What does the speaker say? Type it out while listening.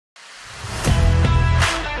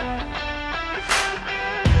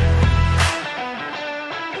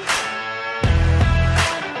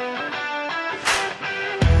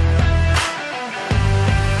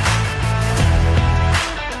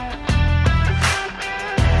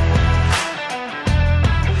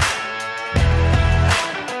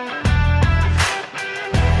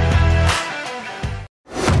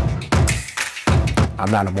I'm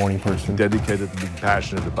not a morning person. Dedicated to being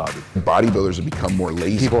passionate about it. Bodybuilders have become more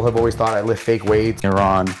lazy. People have always thought I lift fake weights in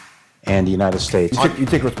Iran and the United States. You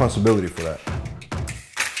take responsibility for that.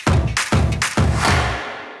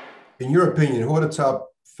 In your opinion, who are the top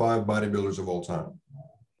 5 bodybuilders of all time?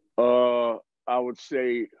 I would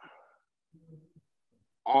say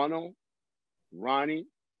Arnold, Ronnie,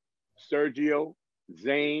 Sergio,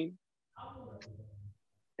 Zane,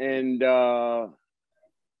 and I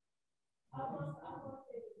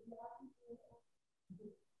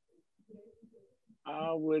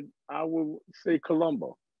would say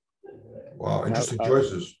Colombo. Wow, interesting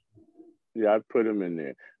choices. Yeah, I'd put him in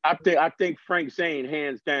there. I think Frank Zane,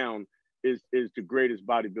 hands down, is the greatest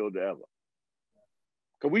bodybuilder ever.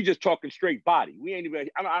 Cause we just talking straight body. We ain't even.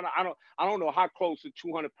 I don't know how close to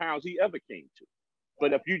 200 pounds he ever came to.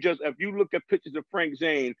 But if you look at pictures of Frank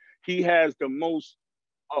Zane, he has the most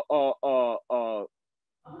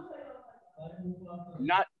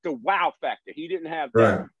not the wow factor. He didn't have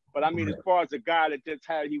that. Right. But I mean, as far as a guy that just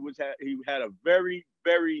he had a very,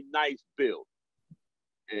 very nice build.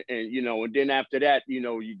 And you know, and then after that, you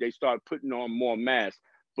know, they start putting on more mass.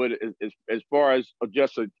 But as far as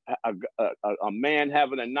just a man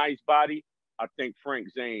having a nice body, I think Frank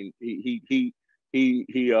Zane he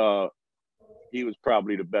was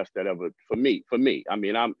probably the best that ever for me. I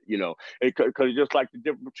mean, I'm, you know, because just like the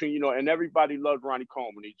difference between, you know, and everybody loved Ronnie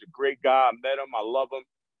Coleman. He's a great guy. I met him. I love him.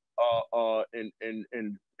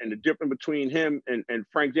 And the difference between him and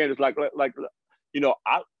Frank Zane is like you know,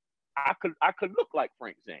 I could look like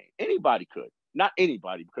Frank Zane. Anybody could. Not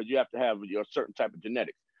anybody, because you have to have a certain type of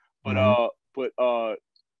genetics. But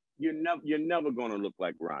you're never gonna look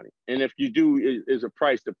like Ronnie. And if you do, is the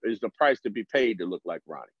price to be paid to look like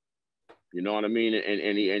Ronnie. You know what I mean?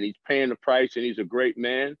 And he's paying the price, and he's a great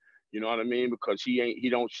man. You know what I mean? Because he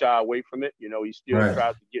don't shy away from it. You know, he still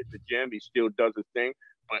tries to get in the gym. He still does his thing.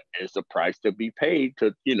 But it's a price to be paid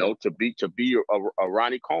to, you know, to be a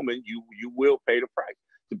Ronnie Coleman. You will pay the price.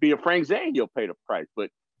 To be a Frank Zane, you'll pay the price. But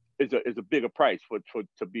it's a bigger price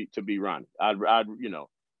to be Ronnie. I'd you know,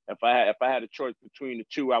 if I had a choice between the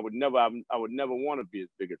two, I would never want to be as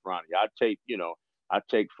big as Ronnie. I'd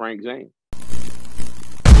take Frank Zane.